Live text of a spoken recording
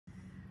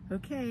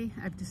Okay,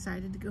 I've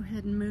decided to go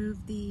ahead and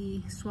move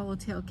the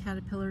swallowtail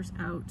caterpillars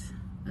out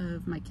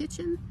of my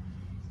kitchen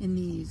in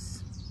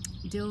these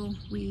dill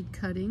weed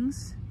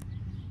cuttings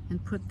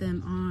and put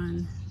them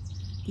on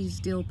these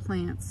dill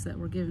plants that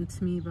were given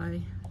to me by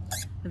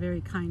a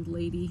very kind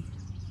lady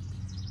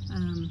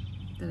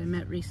that I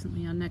met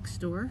recently on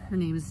Nextdoor. Her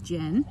name is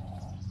Jen.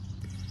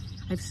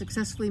 I've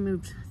successfully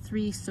moved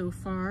 3 so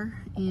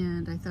far,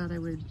 and I thought I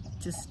would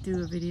just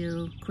do a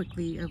video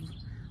quickly of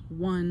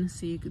one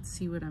so you could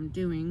see what I'm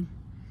doing.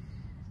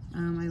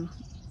 I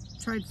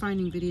tried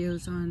finding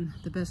videos on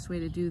the best way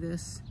to do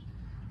this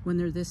when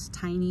they're this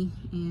tiny,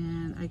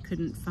 and I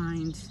couldn't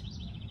find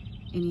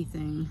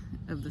anything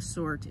of the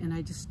sort, and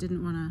I just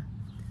didn't want to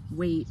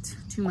wait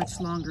too much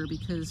longer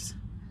because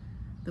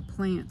the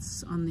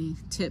plants on the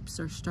tips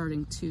are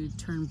starting to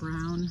turn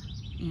brown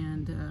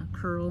and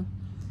curl,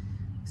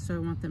 so I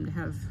want them to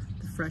have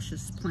the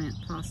freshest plant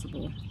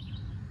possible.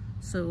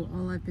 So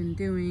all I've been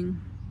doing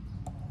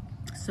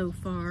so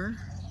far,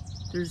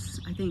 there's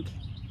I think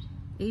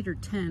 8 or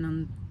 10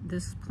 on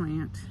this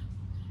plant,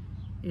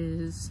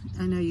 is,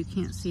 I know you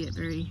can't see it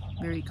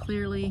very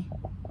clearly,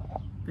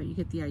 but you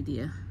get the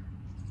idea.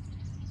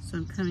 So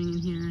I'm coming in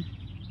here,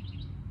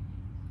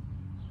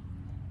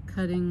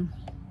 cutting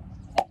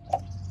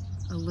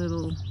a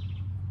little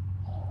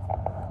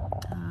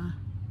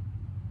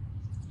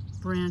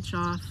branch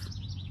off.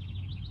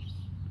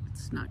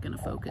 It's not gonna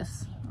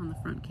focus on the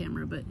front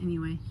camera, but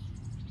anyway,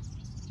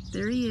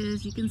 there he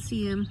is. You can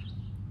see him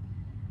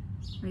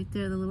right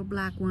there, the little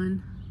black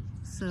one.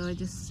 So I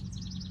just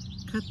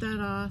cut that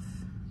off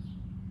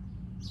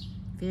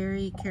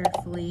very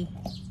carefully,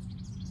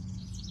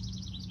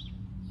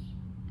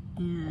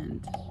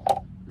 and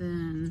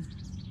then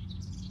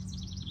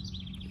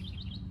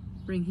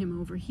bring him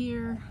over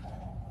here,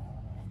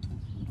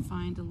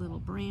 find a little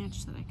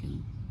branch that I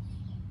can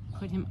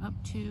put him up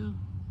to.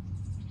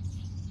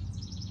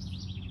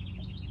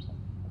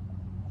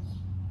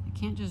 I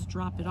can't just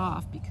drop it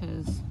off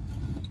because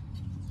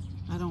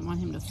I don't want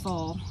him to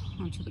fall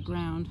onto the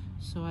ground,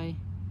 so I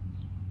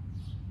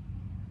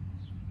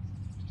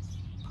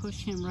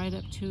push him right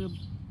up to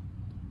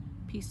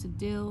a piece of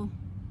dill,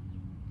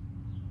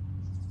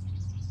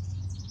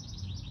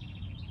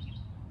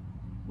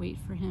 wait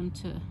for him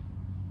to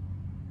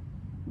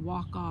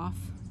walk off,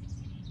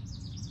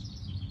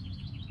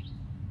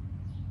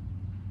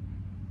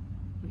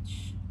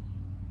 which,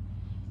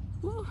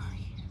 woo,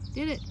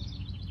 did it.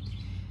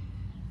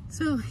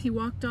 So he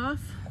walked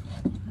off.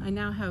 I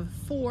now have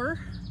 4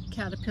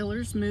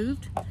 caterpillars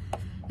moved,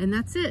 and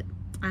that's it.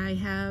 I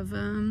have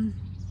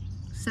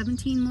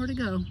 17 more to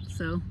go,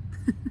 so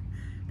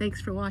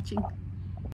thanks for watching.